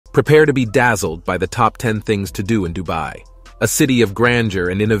Prepare to be dazzled by the top 10 things to do in Dubai, a city of grandeur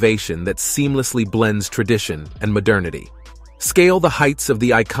and innovation that seamlessly blends tradition and modernity. Scale the heights of the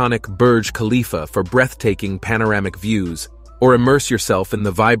iconic Burj Khalifa for breathtaking panoramic views, or immerse yourself in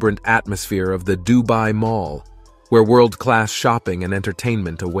the vibrant atmosphere of the Dubai Mall, where world-class shopping and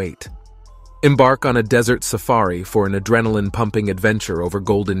entertainment await. Embark on a desert safari for an adrenaline-pumping adventure over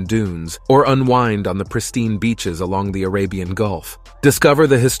golden dunes, or unwind on the pristine beaches along the Arabian Gulf. Discover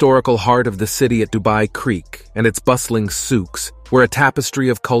the historical heart of the city at Dubai Creek and its bustling souks, where a tapestry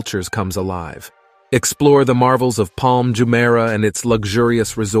of cultures comes alive. Explore the marvels of Palm Jumeirah and its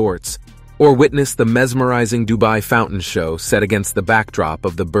luxurious resorts, or witness the mesmerizing Dubai fountain show set against the backdrop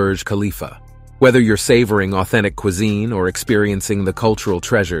of the Burj Khalifa. Whether you're savoring authentic cuisine or experiencing the cultural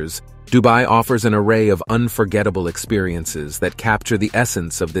treasures, Dubai offers an array of unforgettable experiences that capture the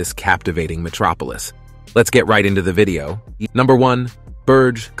essence of this captivating metropolis. Let's get right into the video. Number 1.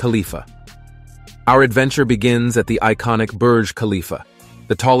 Burj Khalifa. Our adventure begins at the iconic Burj Khalifa,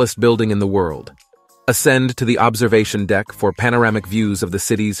 the tallest building in the world. Ascend to the observation deck for panoramic views of the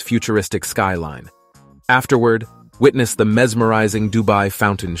city's futuristic skyline. Afterward, witness the mesmerizing Dubai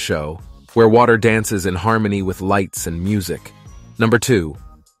fountain show, where water dances in harmony with lights and music. Number 2.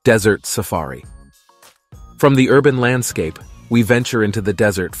 Desert Safari. From the urban landscape, we venture into the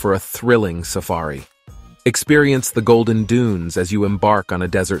desert for a thrilling safari. Experience the golden dunes as you embark on a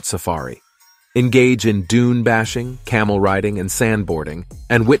desert safari. Engage in dune bashing, camel riding, and sandboarding,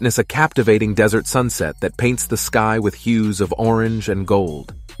 and witness a captivating desert sunset that paints the sky with hues of orange and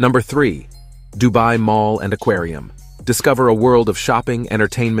gold. Number 3. Dubai Mall and Aquarium. Discover a world of shopping,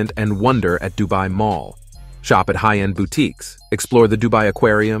 entertainment, and wonder at Dubai Mall. Shop at high-end boutiques, explore the Dubai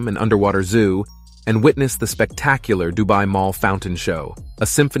Aquarium and underwater zoo, and witness the spectacular Dubai Mall fountain show, a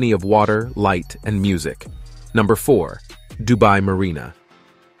symphony of water, light, and music. Number 4. Dubai Marina.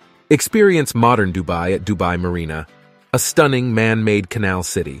 Experience modern Dubai at Dubai Marina, a stunning man-made canal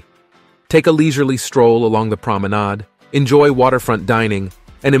city. Take a leisurely stroll along the promenade, enjoy waterfront dining,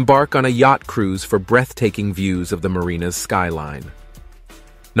 and embark on a yacht cruise for breathtaking views of the marina's skyline.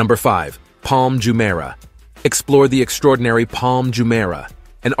 Number 5. Palm Jumeirah. Explore the extraordinary Palm Jumeirah,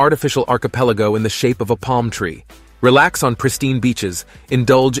 an artificial archipelago in the shape of a palm tree. Relax on pristine beaches,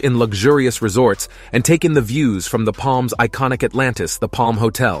 indulge in luxurious resorts, and take in the views from the Palm's iconic Atlantis, the Palm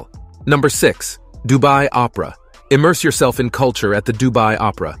Hotel. Number 6. Dubai Opera. Immerse yourself in culture at the Dubai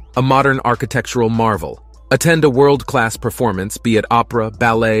Opera, a modern architectural marvel. Attend a world-class performance, be it opera,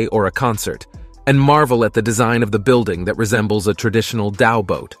 ballet, or a concert, and marvel at the design of the building that resembles a traditional dhow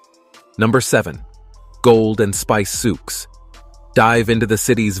boat. Number 7. Gold and Spice Souks. Dive into the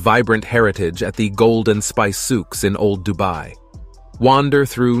city's vibrant heritage at the Gold and Spice Souks in Old Dubai. Wander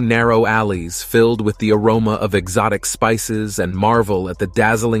through narrow alleys filled with the aroma of exotic spices and marvel at the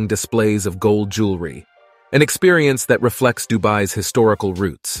dazzling displays of gold jewelry, an experience that reflects Dubai's historical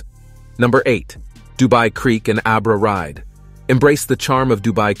roots. Number 8. Dubai Creek and Abra Ride. Embrace the charm of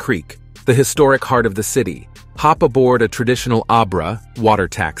Dubai Creek, the historic heart of the city. Hop aboard a traditional Abra water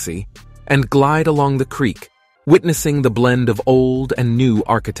taxi and glide along the creek, witnessing the blend of old and new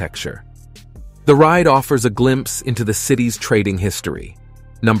architecture. The ride offers a glimpse into the city's trading history.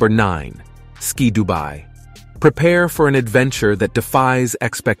 Number 9. Ski Dubai. Prepare for an adventure that defies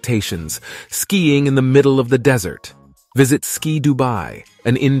expectations, skiing in the middle of the desert. Visit Ski Dubai,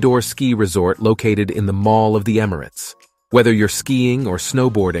 an indoor ski resort located in the Mall of the Emirates. Whether you're skiing or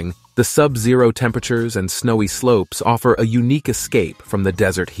snowboarding, the sub-zero temperatures and snowy slopes offer a unique escape from the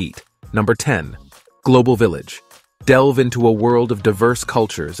desert heat. Number 10. Global Village. Delve into a world of diverse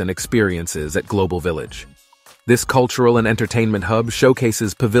cultures and experiences at Global Village. This cultural and entertainment hub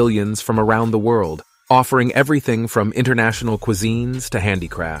showcases pavilions from around the world, offering everything from international cuisines to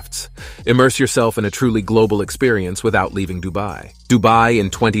handicrafts. Immerse yourself in a truly global experience without leaving Dubai. Dubai in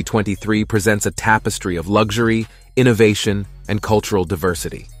 2023 presents a tapestry of luxury, innovation, and cultural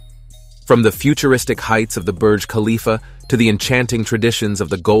diversity. From the futuristic heights of the Burj Khalifa to the enchanting traditions of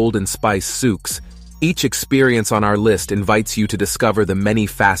the Gold and Spice Souks, each experience on our list invites you to discover the many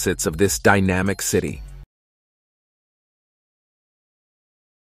facets of this dynamic city.